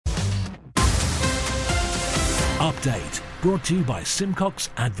Update, brought to you by Simcox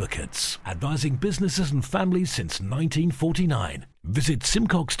Advocates, advising businesses and families since 1949. Visit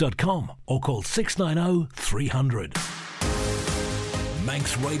simcox.com or call 690 300.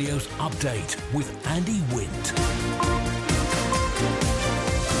 Manx Radio's Update with Andy Wint.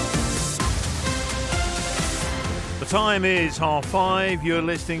 The time is 5:30. You're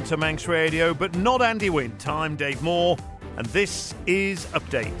listening to Manx Radio, but not Andy Wint. I'm Dave Moore, and this is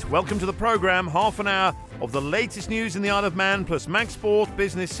Update. Welcome to the programme. Half an hour of the latest news in the Isle of Man, plus Manx Sport,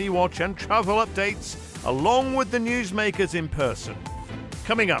 Business, Sea Watch and travel updates, along with the newsmakers in person.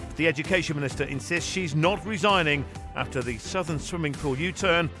 Coming up, the Education Minister insists she's not resigning after the Southern Swimming Pool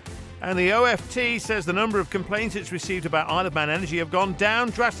U-turn, and the OFT says the number of complaints it's received about Isle of Man energy have gone down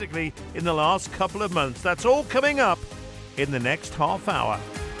drastically in the last couple of months. That's all coming up in the next half hour.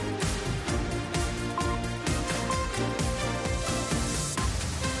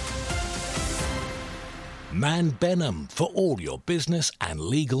 Man Benham for all your business and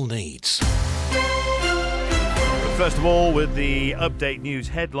legal needs. But first of all, with the Update News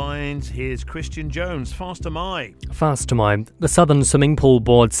headlines, here's Christian Jones. Fast am I. The Southern Swimming Pool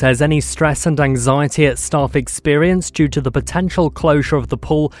Board says any stress and anxiety its staff experienced due to the potential closure of the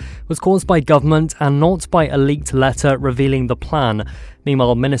pool was caused by government and not by a leaked letter revealing the plan.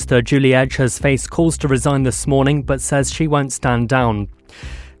 Meanwhile, Minister Julie Edge has faced calls to resign this morning but says she won't stand down.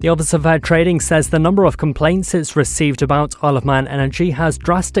 The Office of Fair Trading says the number of complaints it's received about Isle of Man energy has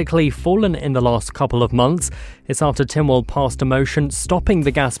drastically fallen in the last couple of months. It's after Tynwald passed a motion stopping the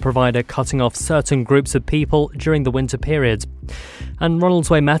gas provider cutting off certain groups of people during the winter period. And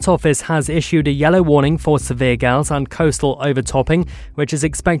Ronaldsway Met Office has issued a yellow warning for severe gales and coastal overtopping, which is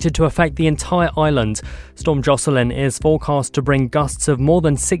expected to affect the entire island. Storm Jocelyn is forecast to bring gusts of more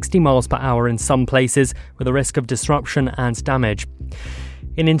than 60 miles per hour in some places, with a risk of disruption and damage.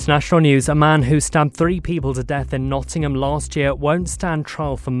 In international news, a man who stabbed 3 people to death in Nottingham last year won't stand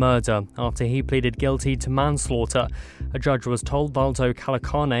trial for murder after he pleaded guilty to manslaughter. A judge was told Valdo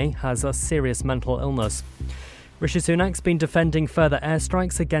Kalakane has a serious mental illness. Rishi Sunak's been defending further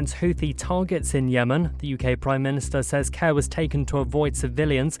airstrikes against Houthi targets in Yemen. The UK Prime Minister says care was taken to avoid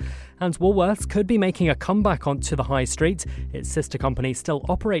civilians, and Woolworths could be making a comeback onto the high street. Its sister company still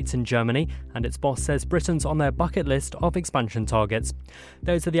operates in Germany, and its boss says Britain's on their bucket list of expansion targets.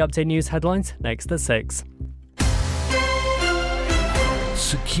 Those are the Update News headlines, next at 6.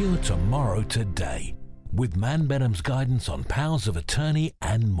 Secure tomorrow today with Man Benham's guidance on powers of attorney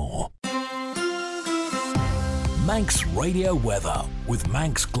and more. Manx Radio weather with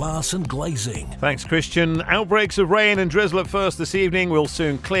Manx Glass and Glazing. Thanks, Christian. Outbreaks of rain and drizzle at first this evening will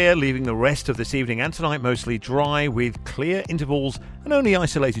soon clear, leaving the rest of this evening and tonight mostly dry with clear intervals and only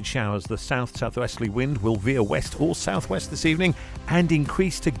isolated showers. The south-southwesterly wind will veer west or southwest this evening and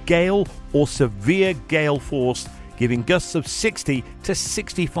increase to gale or severe gale force, giving gusts of 60 to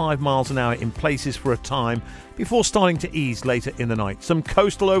 65 miles an hour in places for a time before starting to ease later in the night. Some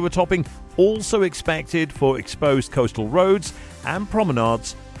coastal overtopping also expected for exposed coastal roads and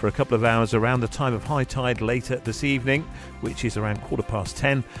promenades for a couple of hours around the time of high tide later this evening, which is around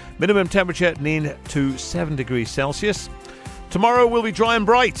 10:15. Minimum temperature near to 7 degrees Celsius. Tomorrow will be dry and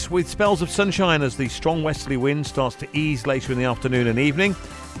bright with spells of sunshine as the strong westerly wind starts to ease later in the afternoon and evening.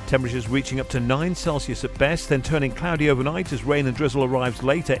 Temperatures reaching up to 9 Celsius at best, then turning cloudy overnight as rain and drizzle arrives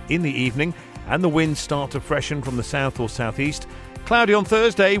later in the evening and the winds start to freshen from the south or southeast. Cloudy on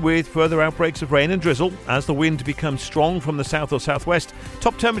Thursday with further outbreaks of rain and drizzle as the wind becomes strong from the south or southwest.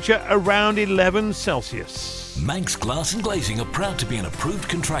 Top temperature around 11 Celsius. Manx Glass and Glazing are proud to be an approved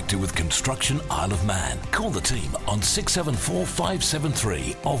contractor with Construction Isle of Man. Call the team on 674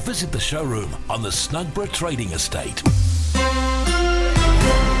 573 or visit the showroom on the Snugborough Trading Estate.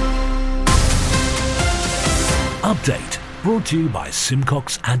 Update brought to you by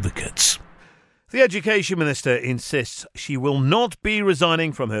Simcox Advocates. The Education Minister insists she will not be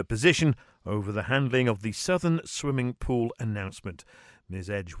resigning from her position over the handling of the Southern Swimming Pool announcement. Ms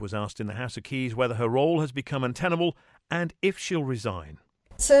Edge was asked in the House of Keys whether her role has become untenable and if she'll resign.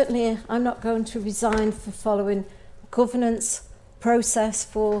 Certainly I'm not going to resign for following governance process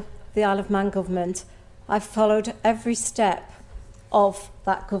for the Isle of Man government. I've followed every step of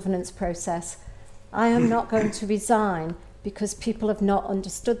that governance process. I am not going to resign because people have not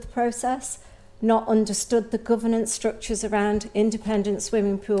understood the process, not understood the governance structures around independent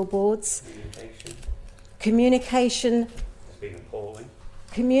swimming pool boards. Communication has been appalling.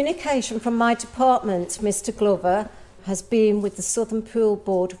 Communication from my department, Mr Glover, has been with the Southern Pool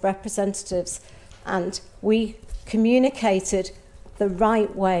Board representatives, and we communicated the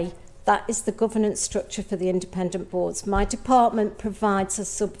right way That is the governance structure for the independent boards. My department provides a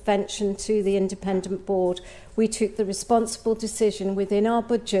subvention to the independent board. We took the responsible decision within our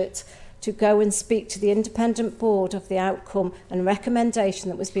budget to go and speak to the independent board of the outcome and recommendation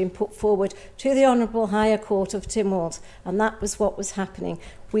that was being put forward to the Honourable Higher Court of Tynwald, and that was what was happening.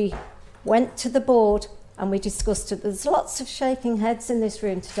 We went to the board and we discussed it. There's lots of shaking heads in this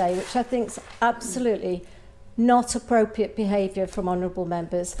room today, which I think is absolutely not appropriate behaviour from honourable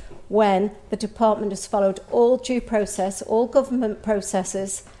members when the department has followed all due process, all government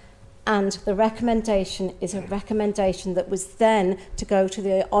processes, and the recommendation is a recommendation that was then to go to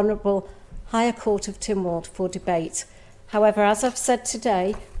the Honourable Higher Court of Tynwald for debate. However, as I've said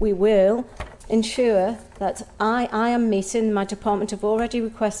today, we will ensure that I am meeting, my department have already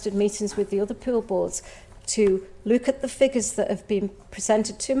requested meetings with the other pool boards to look at the figures that have been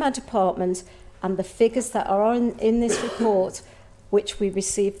presented to my department and the figures that are in this report, which we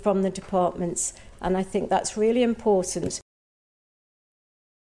received from the departments. And I think that's really important.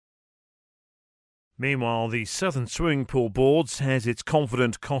 Meanwhile, the Southern Swimming Pool Board says its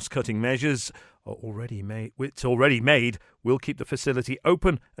confident cost-cutting measures it's already made will keep the facility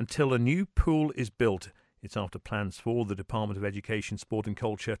open until a new pool is built. It's after plans for the Department of Education, Sport and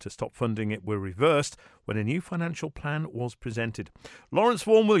Culture to stop funding it were reversed when a new financial plan was presented. Lawrence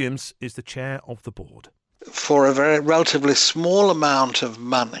Vaughan-Williams is the chair of the board. For a very relatively small amount of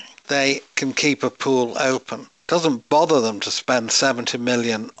money, they can keep a pool open. Doesn't bother them to spend 70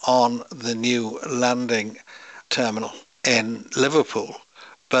 million on the new landing terminal in Liverpool,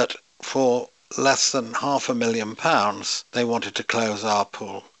 but for less than £500,000 they wanted to close our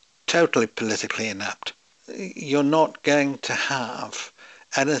pool. Totally politically inept. You're not going to have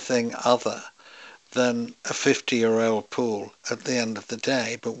anything other than a 50-year-old pool at the end of the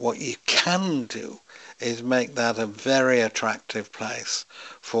day, but what you can do is make that a very attractive place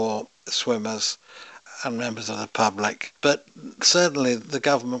for swimmers and members of the public. But certainly the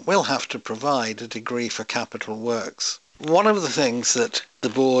government will have to provide a degree for capital works. One of the things that the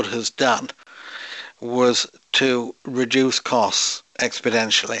board has done was to reduce costs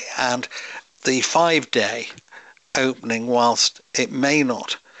exponentially, and the 5-day opening, whilst it may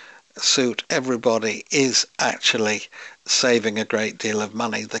not suit everybody, is actually saving a great deal of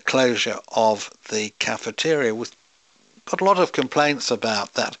money. The closure of the cafeteria got a lot of complaints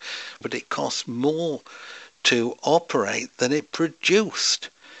about that, but it costs more to operate than it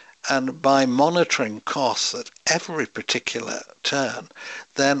produced. And by monitoring costs at every particular turn,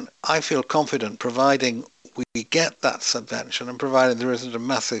 then I feel confident, providing we get that subvention and provided there isn't a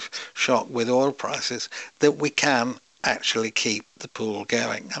massive shock with oil prices, that we can actually keep the pool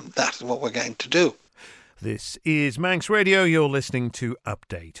going. And that's what we're going to do. This is Manx Radio. You're listening to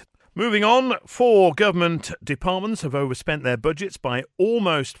Update. Moving on, 4 government departments have overspent their budgets by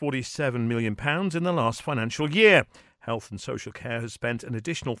almost £47 million in the last financial year. Health and Social Care has spent an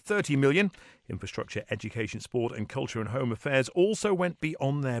additional £30 million. Infrastructure, Education, Sport and Culture and Home Affairs also went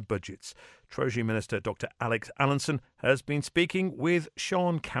beyond their budgets. Treasury Minister Dr Alex Allinson has been speaking with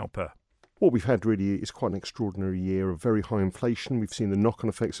Sean Cowper. What we've had really is quite an extraordinary year of very high inflation. We've seen the knock-on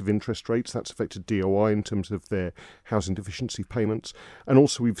effects of interest rates. That's affected DOI in terms of their housing deficiency payments. And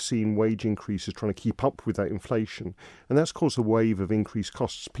also we've seen wage increases trying to keep up with that inflation. And that's caused a wave of increased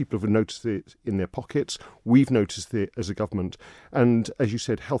costs. People have noticed it in their pockets. We've noticed it as a government. And as you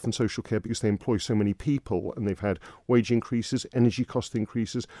said, health and social care, because they employ so many people, and they've had wage increases, energy cost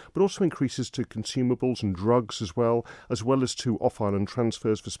increases, but also increases to consumables and drugs as well as to off-island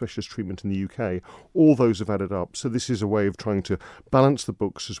transfers for specialist treatment in the UK. All those have added up. So this is a way of trying to balance the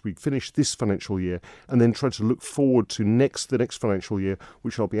books as we finish this financial year and then try to look forward to the next financial year,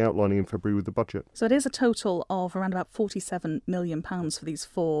 which I'll be outlining in February with the budget. So it is a total of around about £47 million for these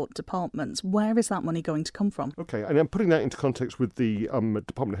 4 departments. Where is that money going to come from? OK, and I'm putting that into context with the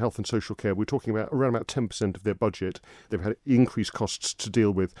Department of Health and Social Care. We're talking about around about 10% of their budget. They've had increased costs to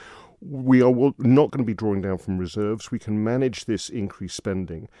deal with. We are not going to be drawing down from reserves. We can manage this increased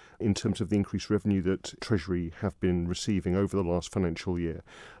spending in terms of the increased revenue that Treasury have been receiving over the last financial year.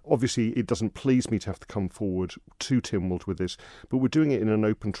 Obviously, it doesn't please me to have to come forward to Tynwald with this, but we're doing it in an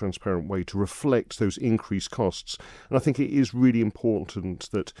open, transparent way to reflect those increased costs. And I think it is really important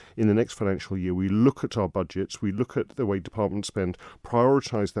that in the next financial year we look at our budgets, we look at the way departments spend,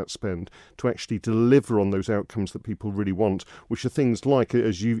 prioritise that spend to actually deliver on those outcomes that people really want, which are things like,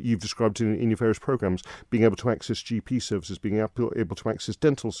 as you've described in your various programmes, being able to access GP services, being able to access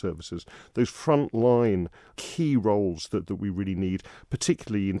dental services, those frontline key roles that we really need,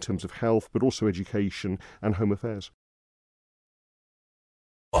 particularly in terms of health, but also education and home affairs.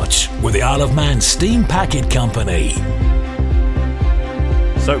 Watch with the Isle of Man Steam Packet Company.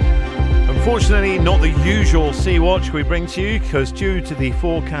 So, Unfortunately, not the usual Sea Watch we bring to you, because due to the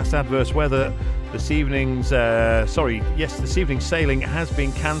forecast adverse weather, this evening's sailing has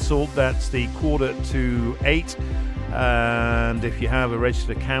been cancelled. That's the 7:45. And if you have a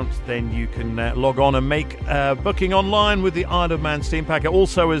registered account, then you can log on and make a booking online with the Isle of Man steam packet.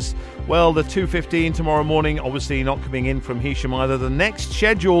 Also, as well, the 2:15 tomorrow morning, obviously not coming in from Heysham either. The next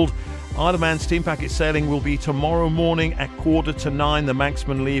scheduled Isle of Man steam packet sailing will be tomorrow morning at 9:15. The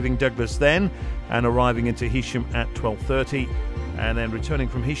Manxman leaving Douglas then and arriving into Heysham at 12:30. And then returning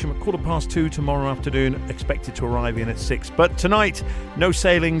from Heysham at 2:15 tomorrow afternoon, expected to arrive in at 6. But tonight, no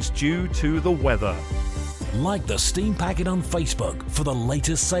sailings due to the weather. Like the Steam Packet on Facebook for the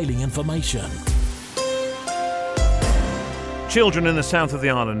latest sailing information. Children in the south of the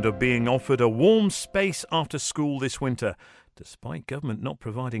island are being offered a warm space after school this winter, despite government not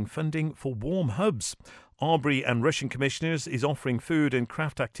providing funding for warm hubs. Arbury and Russian Commissioners is offering food and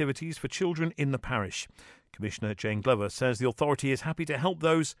craft activities for children in the parish. Commissioner Jane Glover says the authority is happy to help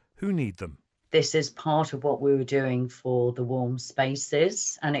those who need them. This is part of what we were doing for the warm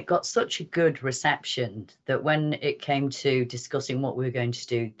spaces, and it got such a good reception that when it came to discussing what we were going to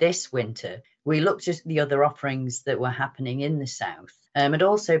do this winter, we looked at the other offerings that were happening in the south, and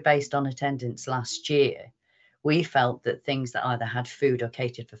also based on attendance last year, we felt that things that either had food or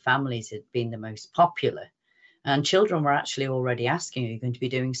catered for families had been the most popular. And children were actually already asking, are you going to be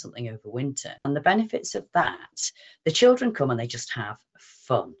doing something over winter? And the benefits of that, the children come and they just have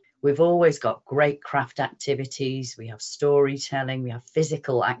fun. We've always got great craft activities, we have storytelling, we have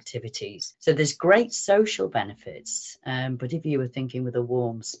physical activities. So there's great social benefits. But if you were thinking with a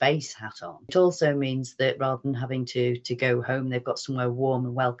warm space hat on, it also means that rather than having to go home, they've got somewhere warm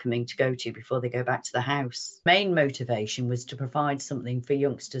and welcoming to go to before they go back to the house. Main motivation was to provide something for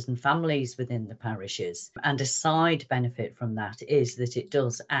youngsters and families within the parishes. And a side benefit from that is that it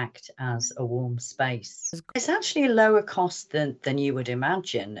does act as a warm space. It's actually a lower cost than you would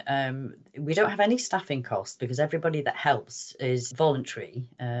imagine. We don't have any staffing costs because everybody that helps is voluntary,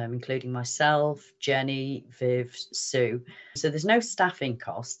 including myself, Jenny, Viv, Sue. So there's no staffing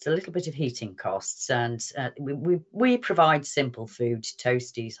costs, a little bit of heating costs, and we provide simple food,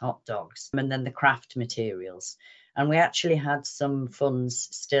 toasties, hot dogs, and then the craft materials. And we actually had some funds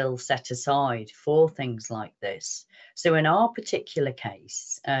still set aside for things like this. So in our particular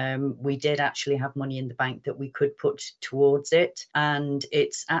case, we did actually have money in the bank that we could put towards it. And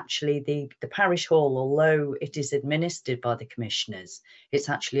it's actually the parish hall, although it is administered by the commissioners, it's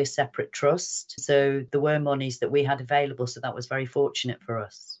actually a separate trust. So there were monies that we had available. So that was very fortunate for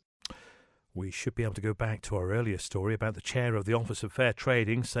us. We should be able to go back to our earlier story about the chair of the Office of Fair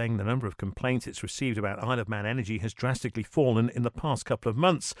Trading saying the number of complaints it's received about Isle of Man energy has drastically fallen in the past couple of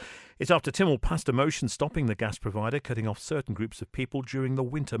months. It's after Tynwald passed a motion stopping the gas provider cutting off certain groups of people during the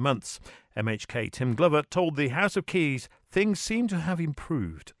winter months. MHK Tim Glover told the House of Keys things seem to have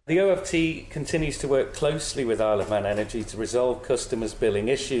improved. The OFT continues to work closely with Isle of Man Energy to resolve customers' billing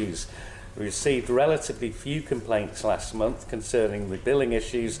issues. We received relatively few complaints last month concerning the billing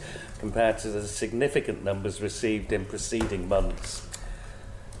issues compared to the significant numbers received in preceding months.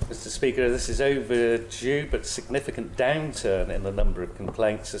 Mr. Speaker, this is overdue, but significant downturn in the number of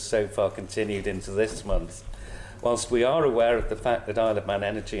complaints has so far continued into this month. Whilst we are aware of the fact that Isle of Man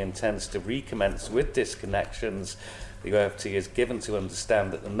Energy intends to recommence with disconnections, the OFT is given to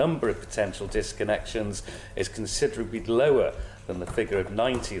understand that the number of potential disconnections is considerably lower than the figure of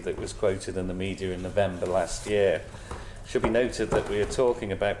 90 that was quoted in the media in November last year. It should be noted that we are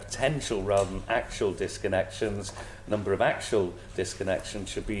talking about potential rather than actual disconnections. The number of actual disconnections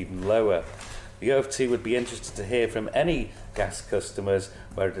should be even lower. The OFT would be interested to hear from any gas customers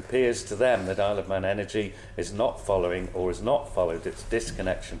where it appears to them that Isle of Man Energy is not following or has not followed its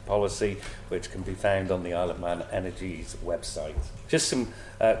disconnection policy, which can be found on the Isle of Man Energy's website. Just some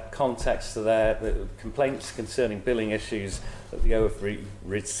context to there. The complaints concerning billing issues that the OFT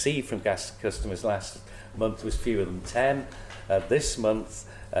received from gas customers last month was fewer than 10. This month,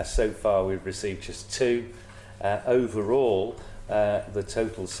 so far, we've received just 2. Overall, the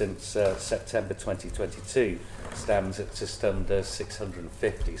total since September 2022 stands at just under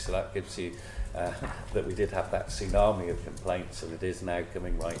 650. So that gives you that we did have that tsunami of complaints, and it is now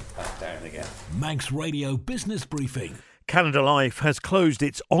coming right back down again. Manx Radio Business Briefing. Canada Life has closed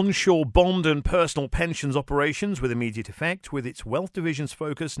its onshore bond and personal pensions operations with immediate effect, with its wealth division's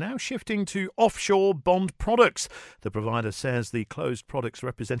focus now shifting to offshore bond products. The provider says the closed products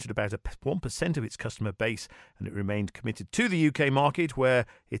represented about 1% of its customer base, and it remained committed to the UK market, where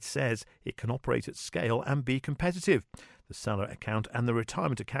it says it can operate at scale and be competitive. The seller account and the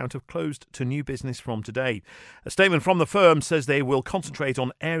retirement account have closed to new business from today. A statement from the firm says they will concentrate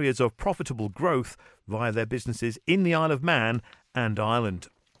on areas of profitable growth via their businesses in the Isle of Man and Ireland.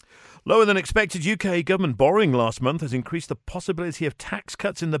 Lower than expected UK government borrowing last month has increased the possibility of tax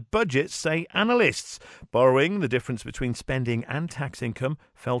cuts in the budget, say analysts. Borrowing, the difference between spending and tax income,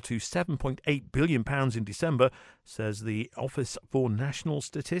 fell to £7.8 billion in December, says the Office for National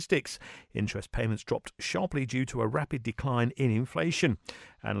Statistics. Interest payments dropped sharply due to a rapid decline in inflation.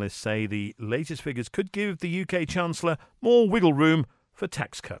 Analysts say the latest figures could give the UK Chancellor more wiggle room for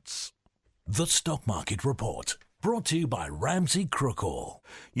tax cuts. The Stock Market Report. Brought to you by Ramsey Crookall.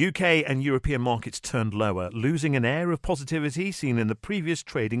 UK and European markets turned lower, losing an air of positivity seen in the previous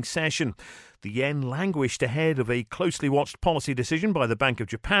trading session. The yen languished ahead of a closely watched policy decision by the Bank of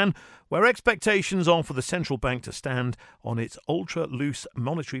Japan, where expectations are for the central bank to stand on its ultra-loose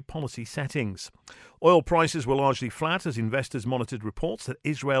monetary policy settings. Oil prices were largely flat as investors monitored reports that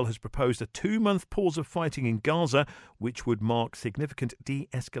Israel has proposed a 2-month pause of fighting in Gaza, which would mark significant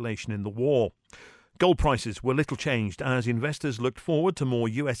de-escalation in the war. Gold prices were little changed as investors looked forward to more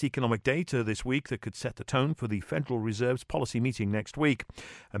US economic data this week that could set the tone for the Federal Reserve's policy meeting next week.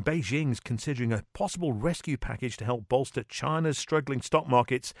 And Beijing's considering a possible rescue package to help bolster China's struggling stock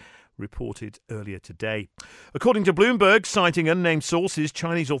markets, reported earlier today. According to Bloomberg, citing unnamed sources,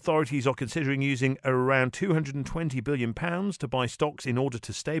 Chinese authorities are considering using around £220 billion to buy stocks in order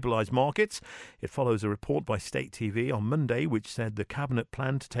to stabilise markets. It follows a report by State TV on Monday which said the cabinet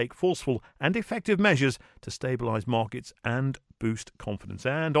planned to take forceful and effective measures to stabilise markets and boost confidence.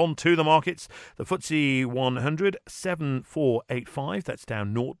 And on to the markets. The FTSE 100, 7485, that's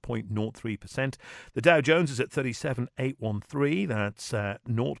down 0.03%. The Dow Jones is at 37,813, that's down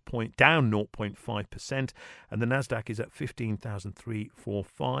 0.5%. And the Nasdaq is at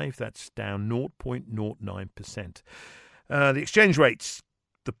 15,345, that's down 0.09%. The exchange rates.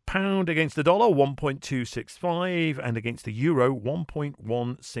 The pound against the dollar, 1.265, and against the euro,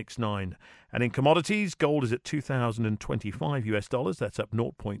 1.169. And in commodities, gold is at $2,025, that's up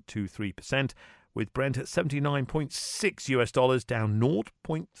 0.23%, with Brent at $79.6, down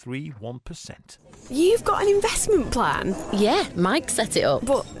 0.31%. You've got an investment plan? Yeah, Mike set it up.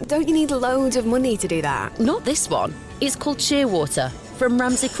 But don't you need loads of money to do that? Not this one. It's called Shearwater from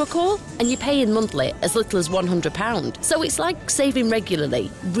Ramsey Crookall, and you pay in monthly as little as £100. So it's like saving regularly,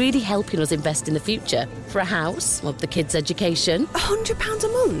 really helping us invest in the future. For a house, or the kids' education. £100 a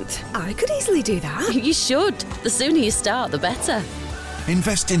month? I could easily do that. You should. The sooner you start, the better.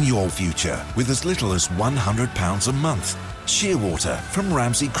 Invest in your future with as little as £100 a month. Shearwater from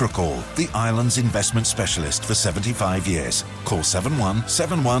Ramsey Crookall, the island's investment specialist for 75 years. Call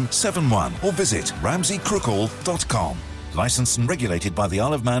 717171 or visit ramseycrookall.com. Licensed and regulated by the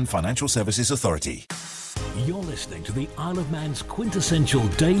Isle of Man Financial Services Authority. You're listening to the Isle of Man's quintessential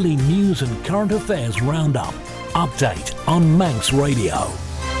daily news and current affairs roundup. Update on Manx Radio.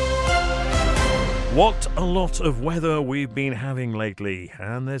 What a lot of weather we've been having lately,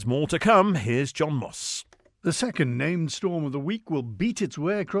 and there's more to come. Here's John Moss. The second named storm of the week will beat its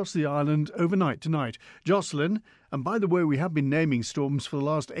way across the island overnight tonight. Jocelyn, and by the way, we have been naming storms for the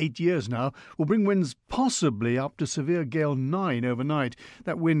last 8 years now, will bring winds possibly up to severe gale 9 overnight.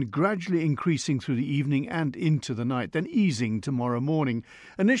 That wind gradually increasing through the evening and into the night, then easing tomorrow morning.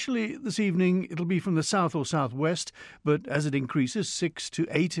 Initially this evening it'll be from the south or southwest, but as it increases 6 to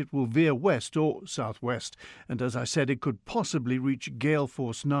 8 it will veer west or southwest. And as I said, it could possibly reach gale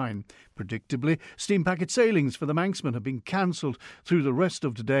force 9. Predictably, steam packet sailings for the Manxmen have been cancelled through the rest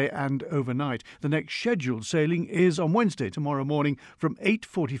of today and overnight. The next scheduled sailing is on Wednesday, tomorrow morning, from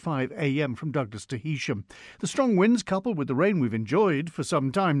 8:45 a.m. from Douglas to Heysham. The strong winds, coupled with the rain we've enjoyed for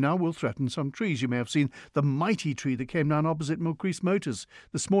some time now, will threaten some trees. You may have seen the mighty tree that came down opposite Milcrease Motors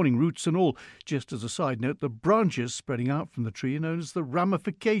this morning, roots and all. Just as a side note, the branches spreading out from the tree are known as the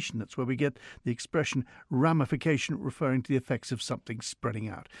ramification. That's where we get the expression ramification, referring to the effects of something spreading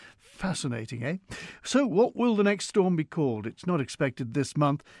out. Fascinating, eh? So what will the next storm be called? It's not expected this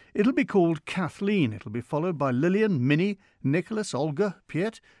month. It'll be called Kathleen. It'll be followed by Lillian, Minnie, Nicholas, Olga,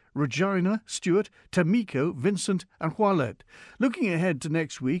 Piet, Regina, Stuart, Tamiko, Vincent and Juarez. Looking ahead to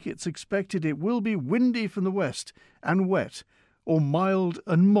next week, it's expected it will be windy from the west and wet, or mild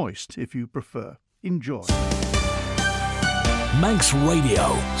and moist if you prefer. Enjoy. Manx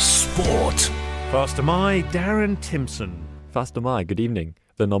Radio Sport. Faster My, Darren Timpson. Faster My, good evening.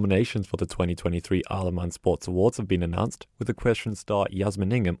 The nominations for the 2023 Isle of Man Sports Awards have been announced, with equestrian star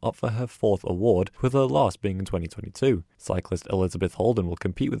Yasmin Ingham up for her 4th award, with her last being in 2022. Cyclist Elizabeth Holden will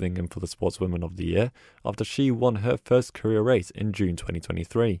compete with Ingham for the Sportswoman of the Year after she won her first career race in June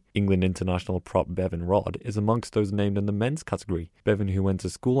 2023. England international prop Bevan Rodd is amongst those named in the men's category. Bevan, who went to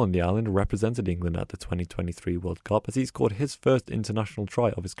school on the island, represented England at the 2023 World Cup as he scored his first international try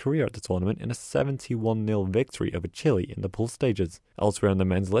of his career at the tournament in a 71-0 victory over Chile in the pool stages. Elsewhere on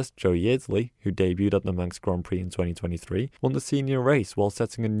the men's list, Joe Yeardsley, who debuted at the Manx Grand Prix in 2023, won the senior race while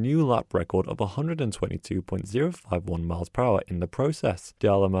setting a new lap record of 122.051 miles per hour in the process. The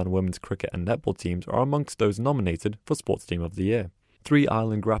Isle of Man women's cricket and netball teams are amongst those nominated for Sports Team of the Year. 3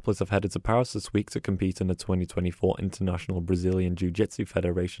 island grapplers have headed to Paris this week to compete in the 2024 International Brazilian Jiu-Jitsu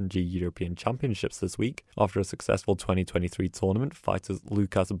Federation G European Championships this week. After a successful 2023 tournament, fighters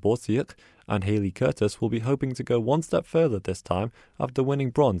Lucas Borsiuk and Hayley Curtis will be hoping to go one step further this time after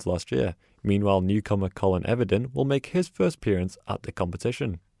winning bronze last year. Meanwhile, newcomer Colin Everden will make his first appearance at the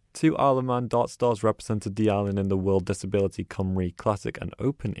competition. 2 Isle of Man dart stars represented the island in the World Disability Cymru Classic and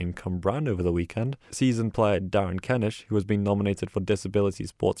Open in Cwmbran over the weekend. Seasoned player Darren Kennish, who has been nominated for Disability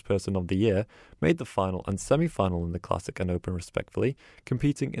Sportsperson of the Year, made the final and semi-final in the Classic and Open respectively,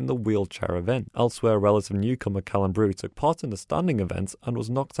 competing in the wheelchair event. Elsewhere, relative newcomer Callum Brew took part in the standing events and was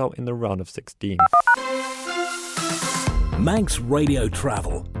knocked out in the round of 16. Manx Radio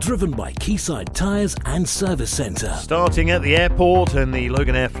Travel, driven by Quayside Tyres and Service Centre. Starting at the airport, and the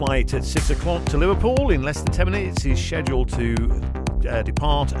Loganair flight at 6 o'clock to Liverpool in less than 10 minutes is scheduled to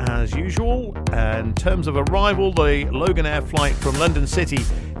depart as usual. And in terms of arrival, the Loganair flight from London City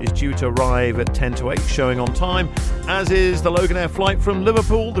is due to arrive at 10 to 8, showing on time, as is the Loganair flight from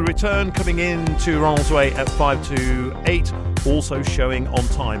Liverpool. The return coming in to Ronaldsway at 5 to 8, also showing on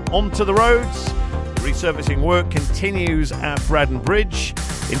time. Onto the roads. Resurfacing work continues at Braddon Bridge.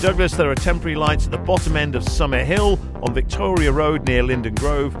 In Douglas, there are temporary lights at the bottom end of Summit Hill, on Victoria Road near Linden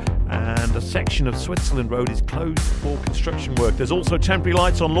Grove, and a section of Switzerland Road is closed for construction work. There's also temporary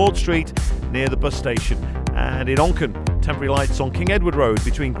lights on Lord Street near the bus station. And in Onchan, temporary lights on King Edward Road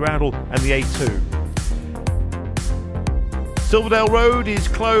between Graddle and the A2. Silverdale Road is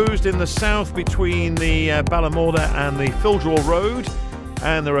closed in the south between the Ballamorda and the Fildraw Road.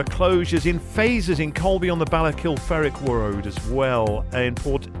 And there are closures in phases in Colby on the Ballakilferrick Road as well. In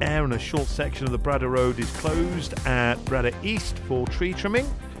Port Erin, a short section of the Bradda Road is closed at Bradda East for tree trimming.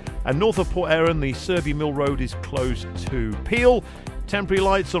 And north of Port Erin, the Serby Mill Road is closed to Peel. Temporary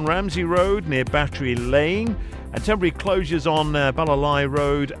lights on Ramsey Road near Battery Lane. And temporary closures on Ballalai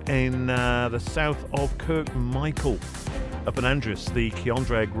Road in the south of Kirkmichael. Up in Andreas, the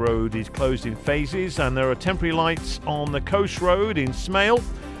Keondrag Road is closed in phases, and there are temporary lights on the Coast Road in Smale.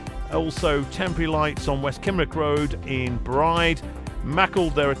 Also temporary lights on West Kimrick Road in Bride. Mackle,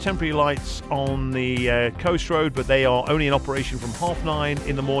 there are temporary lights on the Coast Road, but they are only in operation from 9:30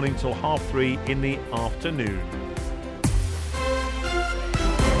 in the morning till 3:30 in the afternoon.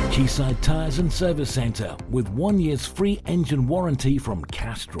 Quayside Tyres and Service Centre, with 1 year's free engine warranty from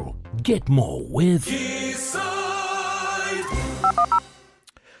Castrol. Get more with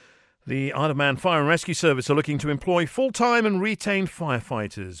The Isle of Man Fire and Rescue Service are looking to employ full-time and retained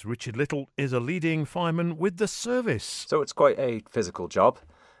firefighters. Richard Little is a leading fireman with the service. So it's quite a physical job,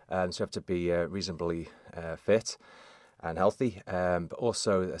 so you have to be reasonably fit and healthy, but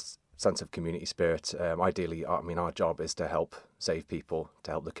also a sense of community spirit. Ideally, our job is to help save people,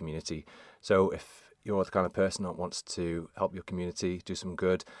 to help the community. So if you're the kind of person that wants to help your community, do some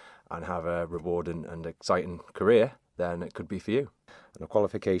good, and have a rewarding and exciting career, then it could be for you. And the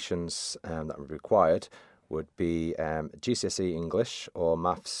qualifications that are required would be GCSE English or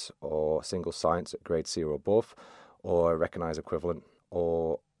Maths or Single Science at grade C or above, or a recognised equivalent,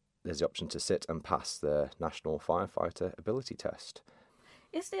 or there's the option to sit and pass the National Firefighter Ability Test.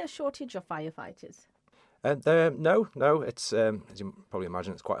 Is there a shortage of firefighters? No. It's as you probably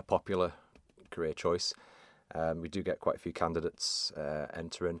imagine, it's quite a popular career choice. We do get quite a few candidates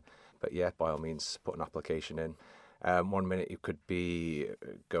entering, but yeah, by all means, put an application in. 1 minute you could be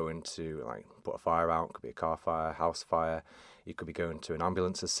going to put a fire out, it could be a car fire, house fire, you could be going to an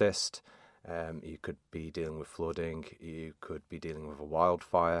ambulance assist, you could be dealing with flooding, you could be dealing with a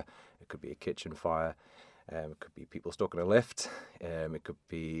wildfire, it could be a kitchen fire, it could be people stuck in a lift, it could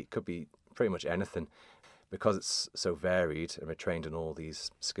be pretty much anything. Because it's so varied and we're trained in all these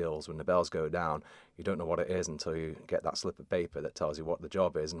skills, when the bells go down, you don't know what it is until you get that slip of paper that tells you what the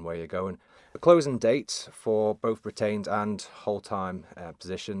job is and where you're going. The closing date for both retained and whole-time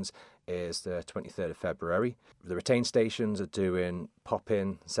positions is the 23rd of February. The retained stations are doing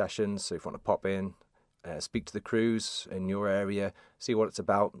pop-in sessions, so if you want to pop in speak to the crews in your area, see what it's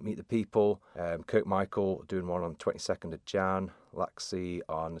about, meet the people. Kirkmichael doing one on the 22nd of Jan, Laxey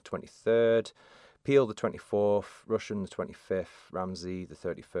on the 23rd, Peel the 24th, Rushen the 25th, Ramsey the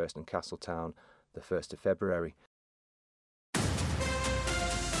 31st, and Castletown the 1st of February.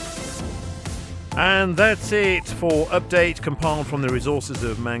 And that's it for Update, compiled from the resources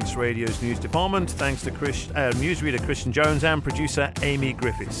of Manx Radio's news department. Thanks to newsreader Christian Jones and producer Amy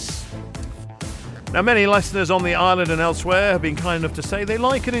Griffiths. Now, many listeners on the island and elsewhere have been kind enough to say they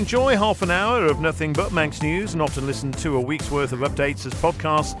like and enjoy half an hour of nothing but Manx news and often listen to a week's worth of updates as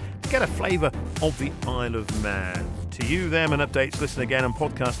podcasts to get a flavour of the Isle of Man. To you, them and Updates listen again and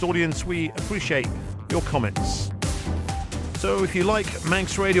podcast audience, we appreciate your comments. So if you like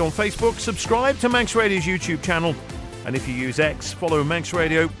Manx Radio on Facebook, subscribe to Manx Radio's YouTube channel. And if you use X, follow Manx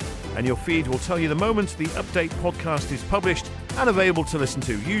Radio, and your feed will tell you the moment the Update podcast is published and available to listen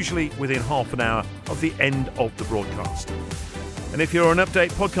to, usually within half an hour of the end of the broadcast. And if you're an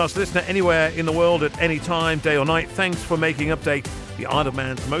Update podcast listener anywhere in the world at any time, day or night, thanks for making Update the Isle of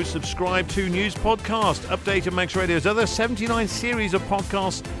Man's most subscribed to news podcast. Update and Manx Radio's other 79 series of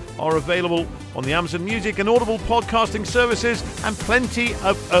podcasts are available on the Amazon Music and Audible podcasting services and plenty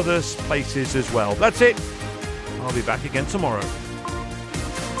of other places as well. That's it. I'll be back again tomorrow.